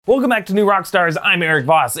Welcome back to New Rockstars. I'm Eric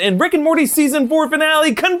Voss, and Rick and Morty's Season 4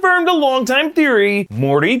 finale confirmed a longtime theory.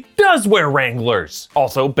 Morty does wear Wranglers.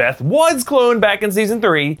 Also, Beth was cloned back in Season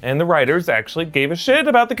 3, and the writers actually gave a shit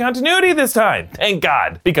about the continuity this time. Thank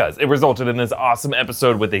God, because it resulted in this awesome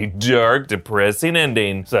episode with a dark, depressing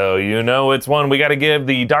ending. So you know it's one we gotta give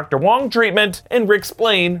the Dr. Wong treatment and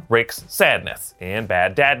explain Rick's sadness and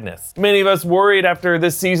bad dadness. Many of us worried after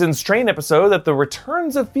this season's train episode that the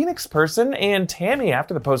returns of Phoenix Person and Tammy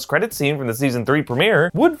after the post-credit scene from the Season 3 premiere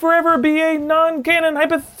would forever be a non-canon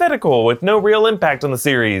hypothetical with no real impact on the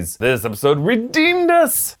series. This episode redeemed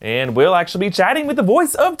us, and we'll actually be chatting with the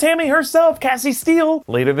voice of Tammy herself, Cassie Steele,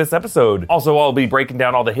 later this episode. Also, I'll be breaking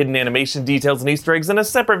down all the hidden animation details and Easter eggs in a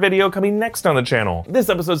separate video coming next on the channel. This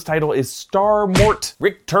episode's title is Star Mort,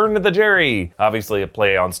 Return to the Jerry. Obviously a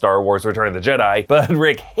play on Star Wars Return of the Jedi, but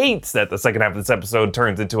Rick hates that the second half of this episode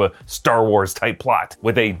turns into a Star Wars type plot,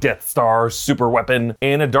 with a Death Star super weapon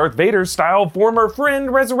and a Darth Vader-style former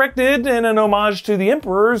friend resurrected in an homage to the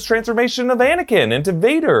Emperor's transformation of Anakin into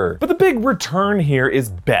Vader. But the big return here is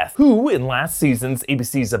Beth, who in last season's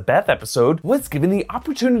ABC's A Beth episode was given the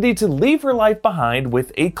opportunity to leave her life behind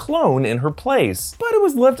with a clone in her place. But it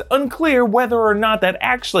was left unclear whether or not that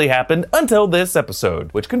actually happened until this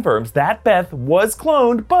episode, which confirms that Beth was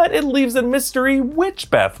cloned, but it leaves a mystery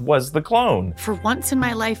which Beth was the clone. For once in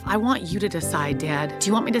my life, I want you to decide, Dad. Do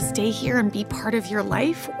you want me to stay here and be part of your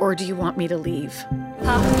life? Or do you want me to leave?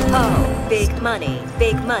 Ho, ho, big money,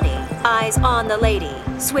 eyes on the lady,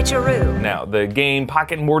 switcheroo. Now, the game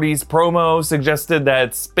Pocket Morty's promo suggested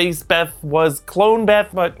that Space Beth was Clone Beth,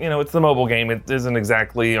 but you know, it's the mobile game. It isn't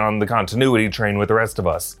exactly on the continuity train with the rest of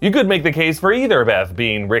us. You could make the case for either Beth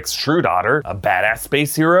being Rick's true daughter, a badass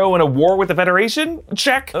space hero in a war with the Federation,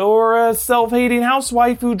 check, or a self-hating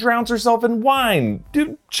housewife who drowns herself in wine,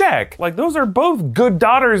 dude, check. Like, those are both good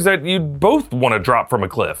daughters that you'd both want to drop from a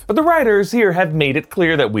cliff. But the writers here have made it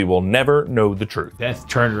clear that we will never know the truth. Beth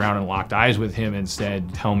turned around and locked eyes with him and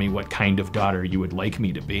said, "Tell me what kind of daughter you would like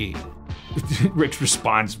me to be." Rick's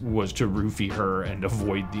response was to roofie her and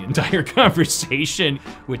avoid the entire conversation,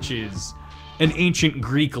 which is an ancient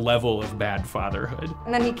Greek level of bad fatherhood.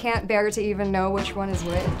 And then he can't bear to even know which one is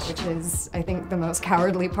which is, I think, the most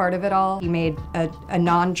cowardly part of it all. He made a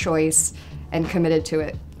non-choice and committed to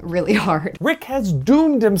it really hard. Rick has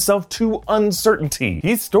doomed himself to uncertainty.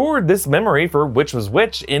 He stored this memory for which was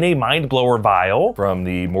which in a mind blower vial from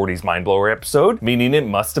the Morty's Mind Blower episode, meaning it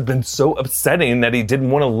must have been so upsetting that he didn't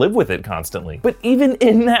want to live with it constantly. But even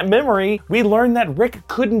in that memory, we learn that Rick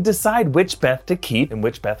couldn't decide which Beth to keep and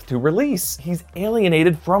which Beth to release. He's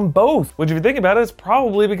alienated from both, which if you think about it, is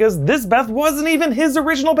probably because this Beth wasn't even his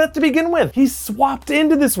original Beth to begin with. He swapped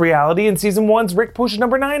into this reality in Season 1's Rick Push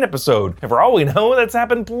Number 9 episode. And for all we know, that's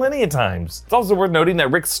happened plenty of times. It's also worth noting that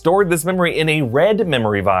Rick stored this memory in a red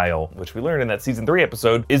memory vial, which we learned in that Season 3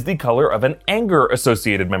 episode is the color of an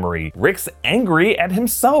anger-associated memory. Rick's angry at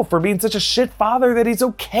himself for being such a shit father that he's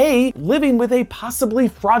okay living with a possibly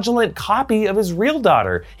fraudulent copy of his real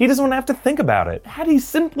daughter. He doesn't want to have to think about it. Had he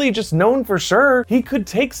simply just known for sure, he could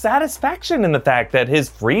take satisfaction in the fact that his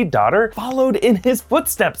freed daughter followed in his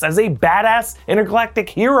footsteps as a badass intergalactic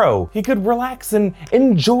hero. He could relax and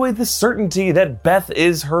enjoy the certainty that Beth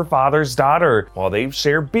is her father's daughter while they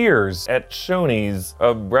share beers at Shoney's,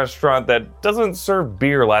 a restaurant that doesn't serve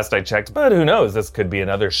beer last I checked, but who knows, this could be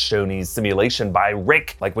another Shoney's simulation by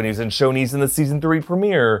Rick, like when he was in Shoney's in the Season 3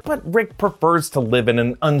 premiere. But Rick prefers to live in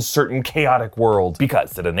an uncertain, chaotic world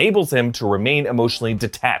because it enables him to remain emotionally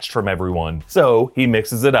detached from everyone. So he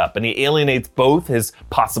mixes it up and he alienates both his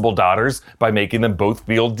possible daughters by making them both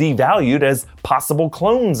feel devalued as possible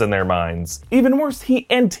clones in their minds. Even worse, he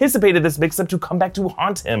anticipated this mix-up to come back to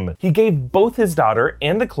haunt him. He gave both his daughter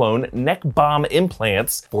and the clone neck bomb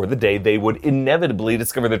implants for the day they would inevitably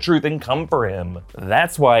discover the truth and come for him.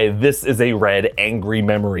 That's why this is a red, angry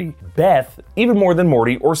memory. Beth, even more than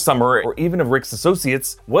Morty or Summer or even of Rick's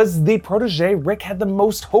associates, was the protege Rick had the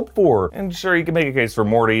most hope for. And sure, you can make a case for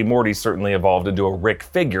Morty. Morty certainly evolved into a Rick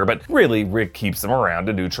figure, but really, Rick keeps him around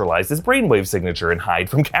to neutralize his brainwave signature and hide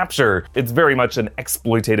from capture. It's very much an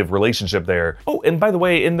exploitative relationship there. Oh, and by the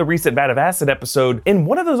way, in the recent Vat of Acid episode, in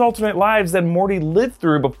one of those alternate lives that Morty lived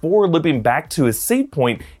through before looping back to his save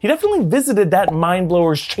point, he definitely visited that mind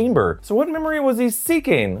blower's chamber. So what memory was he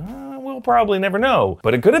seeking? We'll probably never know.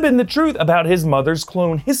 But it could have been the truth about his mother's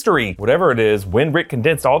clone history. Whatever it is, when Rick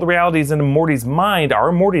condensed all the realities into Morty's mind,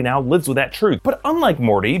 our Morty now lives with that truth. But unlike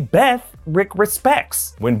Morty, Beth Rick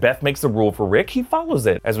respects. When Beth makes a rule for Rick, he follows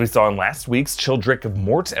it. As we saw in last week's Childrick of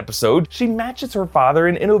Mort episode, she matches her father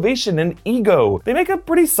in innovation and ego. They make a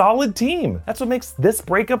pretty solid team. That's what makes this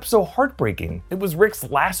breakup so heartbreaking. It was Rick's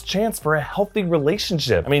last chance for a healthy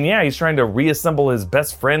relationship. I mean, yeah, he's trying to reassemble his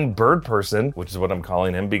best friend Bird Person, which is what I'm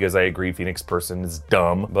calling him because I agree Phoenix Person is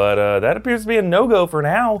dumb, but that appears to be a no-go for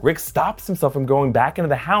now. Rick stops himself from going back into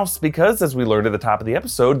the house because, as we learned at the top of the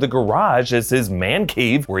episode, the garage is his man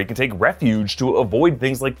cave where he can take refuge to avoid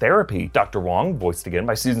things like therapy. Dr. Wong, voiced again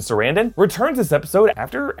by Susan Sarandon, returns this episode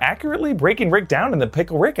after accurately breaking Rick down in the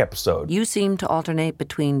Pickle Rick episode. You seem to alternate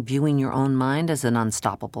between viewing your own mind as an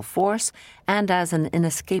unstoppable force and as an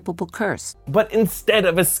inescapable curse. But instead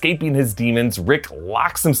of escaping his demons, Rick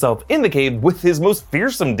locks himself in the cave with his most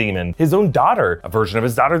fearsome demon, his own daughter, a version of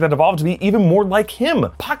his daughter that evolved to be even more like him.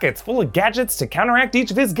 Pockets full of gadgets to counteract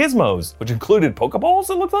each of his gizmos, which included Pokeballs,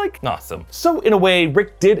 it looked like? Awesome. So in a way,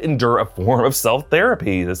 Rick did endure a form of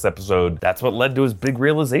self-therapy this episode. That's what led to his big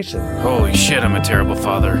realization. Holy shit, I'm a terrible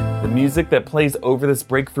father. The music that plays over this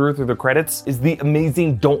breakthrough through the credits is the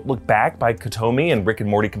amazing Don't Look Back by Kotomi and Rick and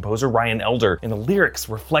Morty composer Ryan Elder, and the lyrics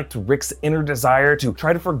reflect Rick's inner desire to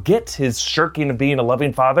try to forget his shirking of being a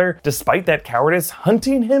loving father, despite that cowardice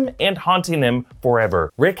hunting him and haunting him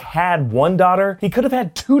forever. Rick had one daughter, he could have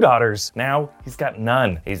had two daughters. Now, he's got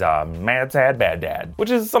none. He's a mad, sad, bad dad, which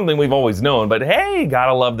is something we've always known, but hey,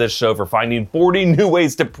 gotta love this show for finding 40 new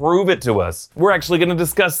ways to prove it to us. We're actually gonna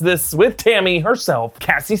discuss this with Tammy herself,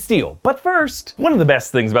 Cassie Steele. But first, one of the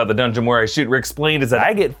best things about the dungeon where I shoot Rick Explained is that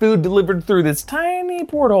I get food delivered through this tiny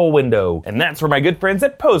porthole window, and that's where my good friends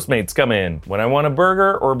at Postmates come in. When I want a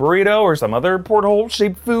burger or a burrito or some other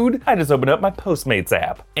porthole-shaped food, I just open up my Postmates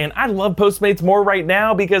app. And I love Postmates more right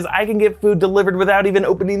now because I can get food delivered without even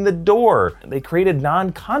opening the door. They created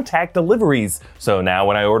non-contact deliveries, so now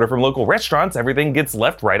when I order from local restaurants, everything gets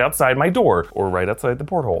left right outside my door, or right outside the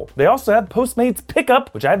porthole. They also have Postmates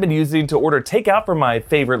Pickup, which I've been using to order takeout from my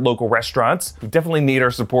favorite local restaurants, who definitely need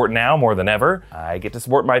our support now more than ever. I get to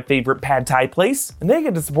support my favorite pad thai place, and they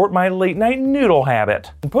get to support my late night noodle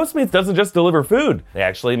habit. And Postmates doesn't just deliver food, they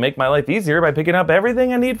actually make my life easier by picking up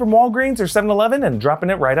everything I need from Walgreens or 7-Eleven and dropping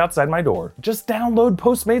it right outside my door. Just download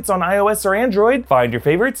Postmates on iOS or Android, find your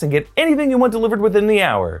favorites, and get anything you want delivered within the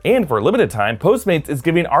hour. And for a limited time, Postmates is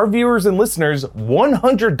giving our viewers and listeners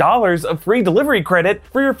 $100 of free delivery credit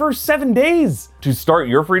for your first 7 days. To start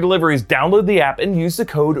your free deliveries, download the app and use the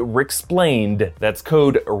code RIXPLAINED. That's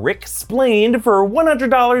code RIXPLAINED for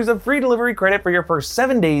 $100 of free delivery credit for your first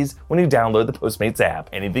 7 days when you download the Postmates app.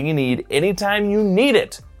 Anything you need, anytime you need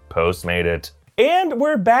it, Postmate it. And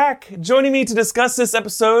we're back. Joining me to discuss this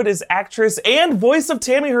episode is actress and voice of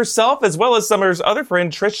Tammy herself, as well as Summer's other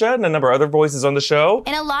friend Trisha and a number of other voices on the show.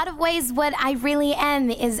 In a lot of ways, what I really am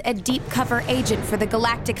is a deep cover agent for the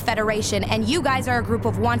Galactic Federation, and you guys are a group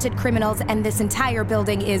of wanted criminals, and this entire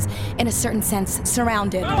building is, in a certain sense,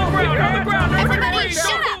 surrounded. Everybody,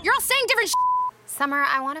 shut up! You're all saying different Summer,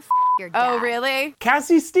 I want to your dad. Oh, really?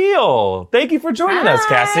 Cassie Steele. Thank you for joining us,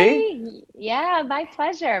 Cassie. Yeah, my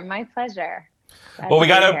pleasure. My pleasure. Well, we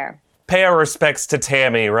gotta pay our respects to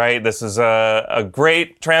Tammy, right? This is a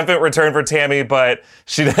great triumphant return for Tammy, but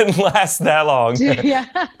she didn't last that long. yeah.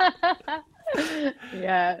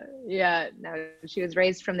 No, she was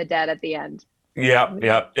raised from the dead at the end. Yeah.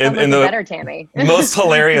 In the better Tammy. Most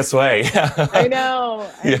hilarious way. I know.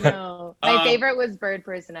 My favorite was Bird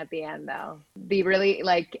Person at the end, though. The really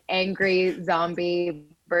angry zombie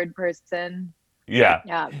bird person. Yeah.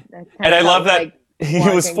 Yeah. And I love that. He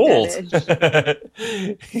was fooled.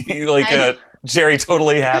 Jerry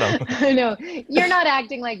totally had him. I know. You're not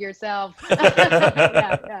acting like yourself.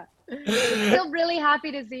 Yeah. Still really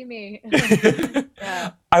happy to see me.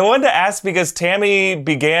 Yeah. I wanted to ask because Tammy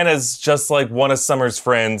began as just like one of Summer's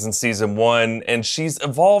friends in season 1, and she's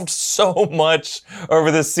evolved so much over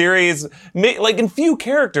the series. In few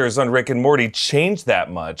characters on Rick and Morty changed that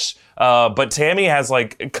much. But Tammy has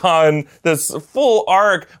gone this full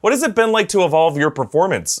arc. What has it been like to evolve your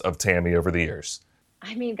performance of Tammy over the years?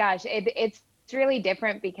 I mean, gosh, it's really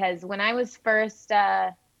different because when I was first,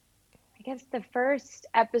 I guess the first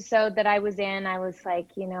episode that I was in, I was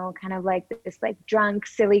kind of like this drunk,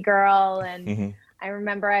 silly girl. And I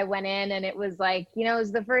remember I went in and it was it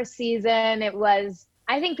was the first season. It was,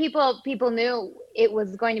 I think people knew it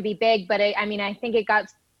was going to be big, but I think it got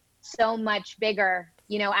so much bigger,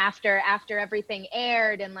 after everything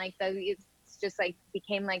aired and it's just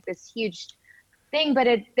became this huge thing. But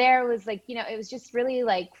it was it was just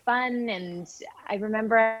really fun. And I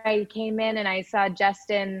remember I came in and I saw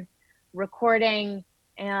Justin recording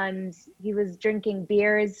and he was drinking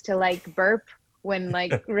beers to burp when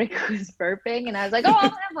like Rick was burping, and I was like, oh, I'll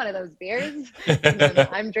have one of those beers. And then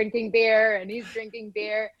I'm drinking beer and he's drinking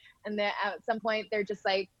beer. And then at some point they're just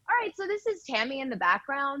like, all right, so this is Tammy in the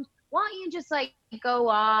background. Why don't you just like go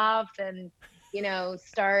off and,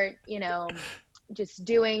 start, just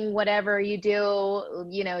doing whatever you do,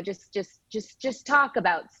 just talk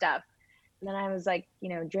about stuff. And then I was like,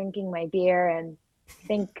 drinking my beer, and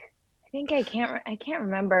I can't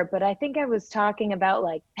remember, but I think I was talking about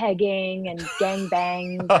like pegging and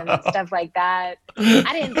gangbangs and stuff like that.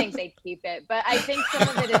 I didn't think they'd keep it, but I think some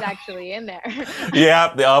of it is actually in there.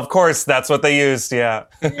 Yeah, of course, that's what they used. Yeah.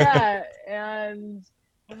 Yeah, and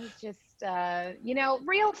it was just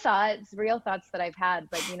real thoughts that I've had,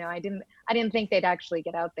 but I didn't think they'd actually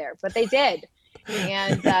get out there, but they did.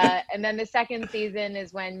 And then the second season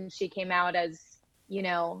is when she came out as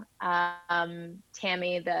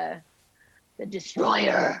Tammy the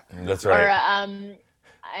Destroyer. That's right.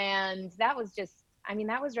 And that was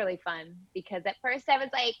that was really fun, because at first I was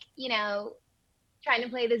like, trying to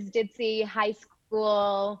play this ditzy high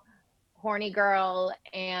school horny girl,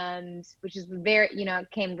 and which is very,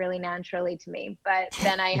 it came really naturally to me. But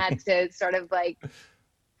then I had to sort of like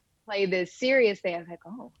play this serious thing. I was like,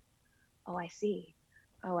 oh, I see.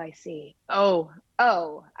 Oh, I see. Oh,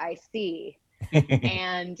 I see.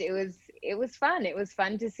 And it was fun. It was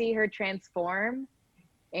fun to see her transform.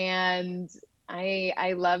 And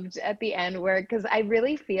I loved at the end because I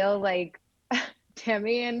really feel like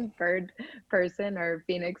Tammy and Bird person or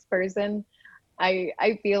Phoenix person,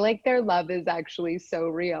 I feel like their love is actually so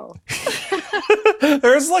real.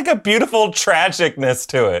 There's like a beautiful tragicness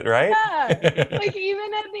to it, right? Yeah. Like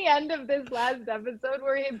even at the end of this last episode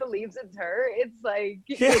where he believes it's her, it's like,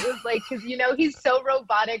 it was like, because he's so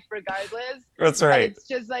robotic regardless. That's right. It's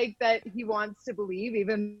just like that he wants to believe,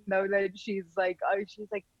 even though that she's like,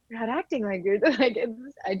 you're not acting like you're like,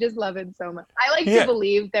 I just love it so much. I like to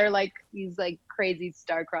believe they're like these like crazy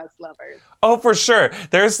star-crossed lovers. Oh, for sure.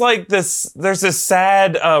 There's this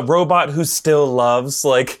sad robot who still loves,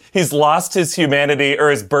 like he's lost his humanity or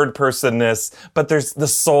his bird personness, but the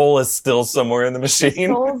soul is still somewhere in the machine.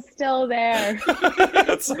 The soul's still there.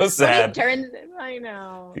 That's so sad. I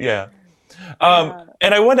know. Yeah.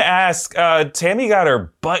 And I wanted to ask, Tammy got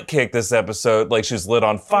her butt kicked this episode. Like she was lit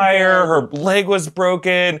on fire, her leg was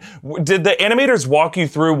broken. Did the animators walk you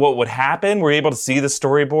through what would happen? Were you able to see the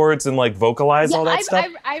storyboards and like vocalize all that stuff?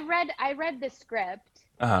 I read the script,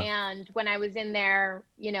 and when I was in there,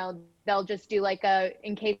 they'll just do like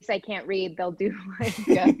in case I can't read, they'll do like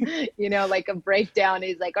like a breakdown.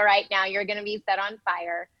 He's like, all right, now you're gonna be set on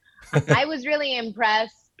fire. I was really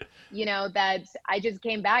impressed. That I just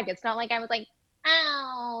came back. It's not like I was like,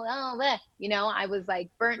 bleh. I was like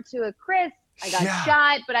burnt to a crisp. I got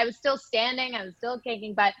shot, but I was still standing. I was still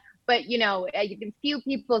kicking butt. But, a few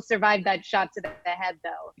people survived that shot to the head,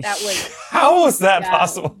 though. That was... How was that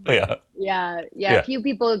possible? Yeah. A few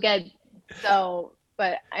people get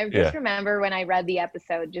But I just remember when I read the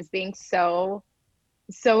episode, just being so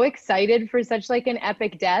excited for such like an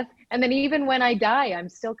epic death. And then even when I die, I'm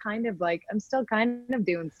still kind of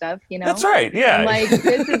doing stuff, That's right. Yeah. I'm like,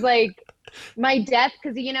 this is like my death.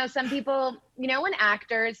 Cause some people, when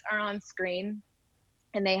actors are on screen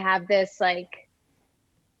and they have this, like,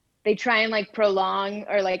 they try and like prolong,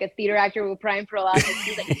 or like a theater actor will try and prolong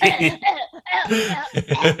it. Like,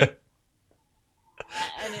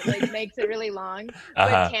 and it like makes it really long.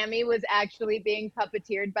 But Tammy was actually being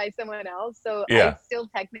puppeteered by someone else, so I still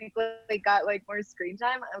technically got like more screen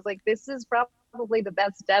time. I was like, this is probably the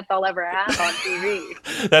best death I'll ever have on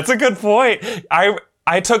TV. That's a good point.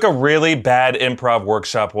 I took a really bad improv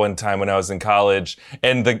workshop one time when I was in college,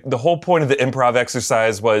 and the whole point of the improv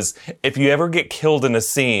exercise was, if you ever get killed in a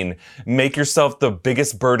scene, make yourself the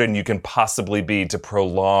biggest burden you can possibly be to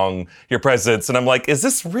prolong your presence. And I'm like, is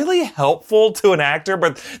this really helpful to an actor?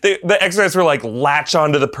 But the exercises were like, latch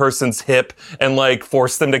onto the person's hip and like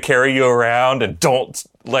force them to carry you around and don't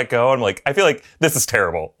let go. I'm like, I feel like this is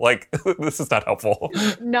terrible. Like, this is not helpful.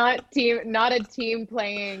 Not a team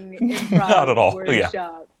playing improv. Not at all.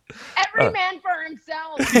 Workshop. Every man for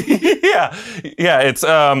himself. yeah. It's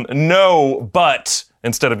no, but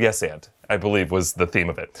instead of yes and, I believe was the theme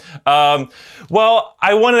of it. Well,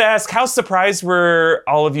 I wanted to ask, how surprised were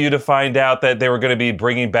all of you to find out that they were going to be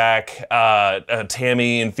bringing back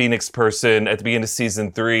Tammy and Phoenix person at the beginning of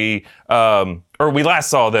season 3? Or we last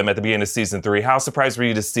saw them at the beginning of season 3. How surprised were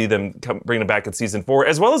you to see them bring them back in season 4,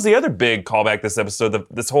 as well as the other big callback this episode,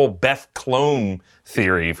 this whole Beth clone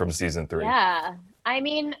theory from season 3? Yeah, I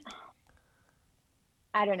mean,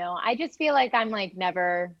 I don't know. I just feel like I'm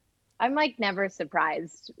never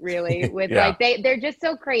surprised really with like they're just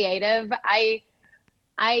so creative. I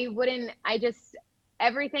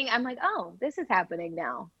everything, I'm like, oh, this is happening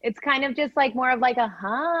now. It's kind of just like more of like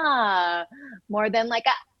a more than like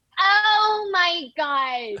a, oh my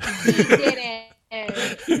God, he didn't.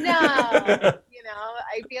 No, you know,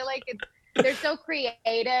 I feel like they're so creative.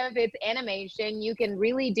 It's animation. You can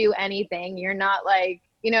really do anything. You're not like,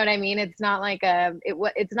 you know what I mean? It's not like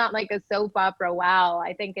it's not like a soap opera. Wow.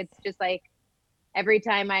 I think it's just like every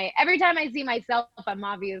time I see myself, I'm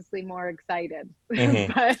obviously more excited.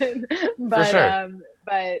 Mm-hmm.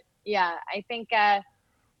 But yeah, I think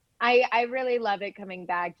I really love it coming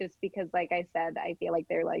back just because, like I said, I feel like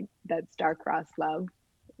they're like that star-crossed love.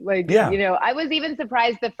 Like, you know, I was even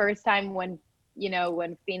surprised the first time when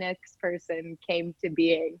Phoenix person came to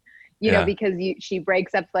being, you know, because she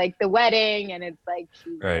breaks up like the wedding and it's like,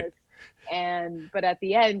 Jesus. But at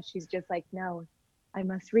the end, she's just like, no, I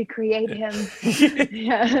must recreate him.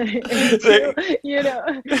 You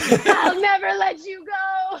know, I'll never let you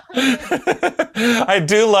go. I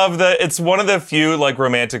do love that it's one of the few like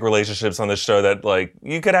romantic relationships on the show that like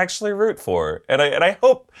you could actually root for. And I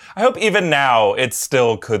hope even now it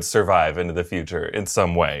still could survive into the future in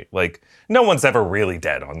some way. Like no one's ever really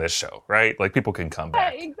dead on this show, right? Like people can come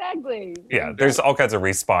back. Exactly. Yeah, there's all kinds of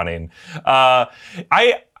respawning.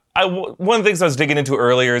 One of the things I was digging into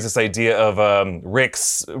earlier is this idea of Rick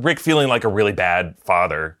feeling like a really bad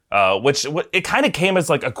father, which it kind of came as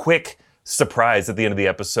like a quick surprise at the end of the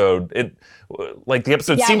episode. The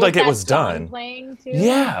episode seemed like it was done. Playing too.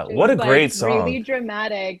 Yeah, what a great song. Really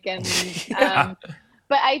dramatic and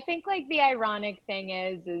but I think like the ironic thing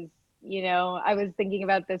is you know, I was thinking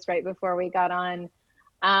about this right before we got on.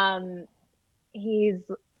 He's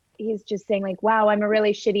just saying like, wow, I'm a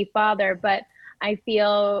really shitty father, but I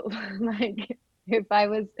feel like if I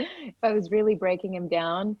was really breaking him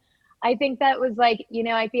down, I think that was like, you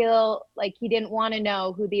know, I feel like he didn't want to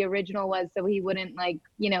know who the original was, so he wouldn't like,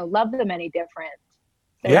 you know, love them any different.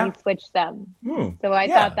 So he switched them. So I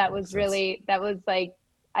thought that was really,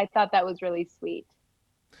 I thought that was really sweet.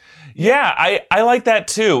 Yeah, I like that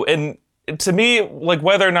too. And to me, like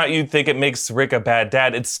whether or not you think it makes Rick a bad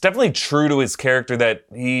dad, it's definitely true to his character that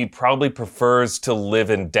he probably prefers to live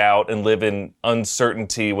in doubt and live in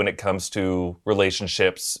uncertainty when it comes to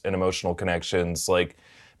relationships and emotional connections. Like,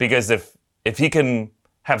 because if he can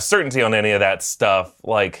have certainty on any of that stuff,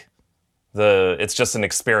 like it's just an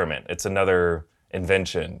experiment. It's another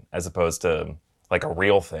invention as opposed to like a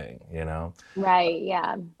real thing, you know? Right,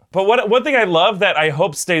 yeah. But one thing I love that I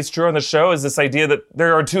hope stays true on the show is this idea that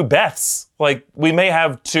there are two Beths. Like, we may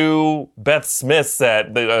have two Beth Smiths,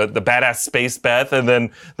 that the badass space Beth and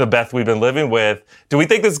then the Beth we've been living with. Do we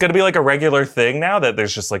think this is going to be like a regular thing now, that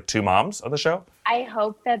there's just like two moms on the show? I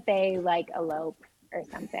hope that they like elope or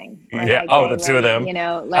something. Or yeah, like the two of them. You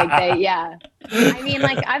know, like I mean,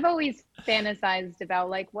 like I've always fantasized about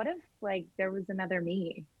like, what if like there was another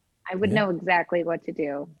me? I would know exactly what to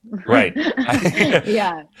do. Right.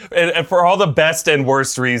 Yeah. And for all the best and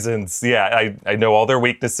worst reasons. Yeah, I know all their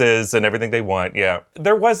weaknesses and everything they want. Yeah.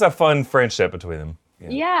 There was a fun friendship between them.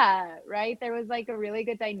 Yeah, right. There was like a really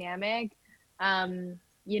good dynamic.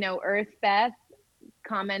 You know, Earth Beth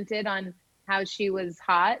commented on how she was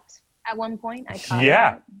hot at one point. I caught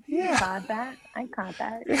that. Yeah. I caught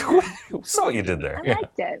that. Saw what you did there. I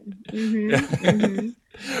liked it. Mm-hmm. Mm-hmm.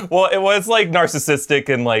 Well, it was like narcissistic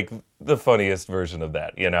and like the funniest version of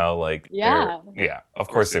that, you know, like yeah, of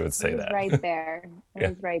course they would say that. Right there. I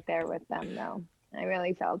was right there with them though. I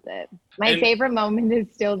really felt it. My favorite moment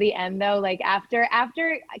is still the end though, like after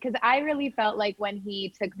because I really felt like when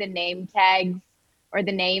he took the name tags or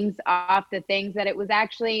the names off the things, that it was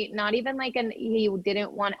actually not even like he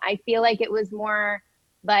didn't want, I feel like it was more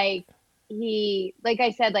like like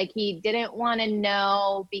I said, like he didn't want to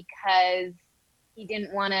know because he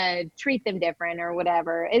didn't want to treat them different or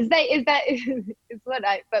whatever. Is what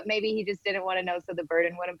but maybe he just didn't want to know so the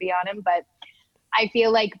burden wouldn't be on him. But I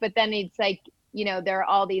feel like, but then it's like, you know, there are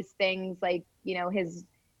all these things like, you know, his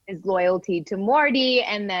loyalty to Morty,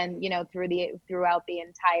 and then, you know, throughout the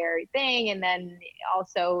entire thing. And then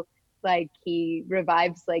also like he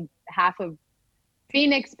revives like half of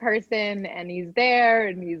Phoenix person and he's there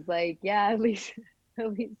and he's like, yeah, at least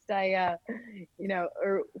I, you know,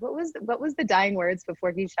 or what was the dying words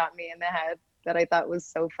before he shot me in the head that I thought was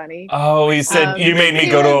so funny? Oh, he said, you made me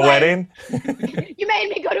go to a wedding? You made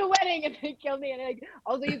me go to a wedding and they killed me. And like,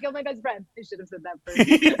 also you killed my best friend. I should have said that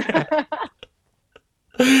first.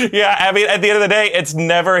 Yeah, I mean, at the end of the day, it's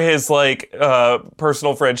never his, like,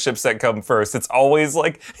 personal friendships that come first. It's always,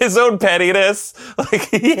 like, his own pettiness. Like,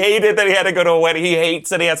 he hated that he had to go to a wedding. He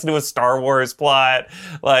hates that he has to do a Star Wars plot.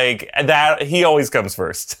 Like, that, he always comes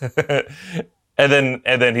first.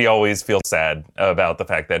 And then he always feels sad about the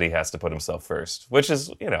fact that he has to put himself first, which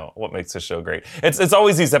is, what makes the show great. It's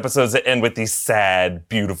always these episodes that end with these sad,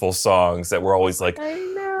 beautiful songs that we're always like, I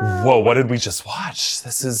know. Whoa, what did we just watch?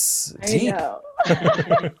 This is deep. I know.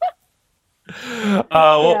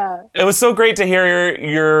 It was so great to hear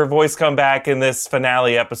your voice come back in this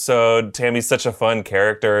finale episode. Tammy's such a fun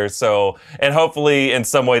character. And hopefully in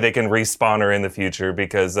some way they can respawn her in the future,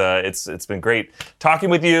 because it's been great talking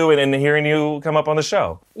with you and hearing you come up on the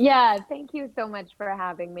show. Yeah, thank you so much for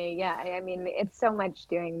having me. Yeah, I mean, it's so much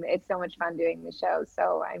fun doing the show.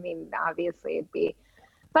 So, I mean, obviously it'd be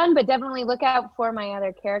fun, but definitely look out for my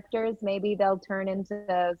other characters. Maybe they'll turn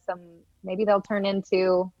into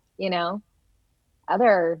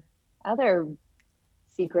other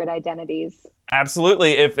secret identities.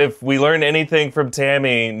 Absolutely. If we learn anything from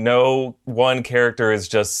Tammy, no one character is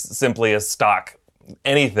just simply a stock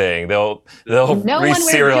anything. They'll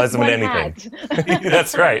re-serialize them in anything.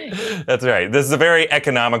 That's right. This is a very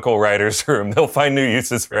economical writer's room. They'll find new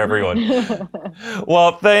uses for everyone.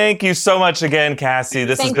 Well, thank you so much again, Cassie.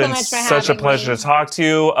 This has been such a pleasure to talk to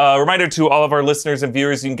you. Reminder to all of our listeners and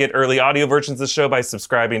viewers, you can get early audio versions of the show by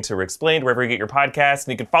subscribing to Ricksplained, wherever you get your podcasts.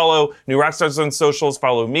 And you can follow New Rockstars on socials,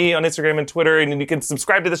 follow me on Instagram and Twitter, and you can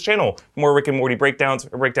subscribe to this channel for more Rick and Morty breakdowns.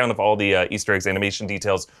 A breakdown of all the Easter eggs, animation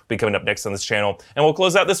details will be coming up next on this channel. And we'll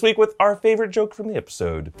close out this week with our favorite joke from the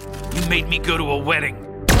episode. You made me go to a wedding.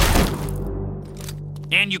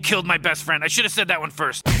 And you killed my best friend. I should have said that one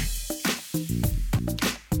first.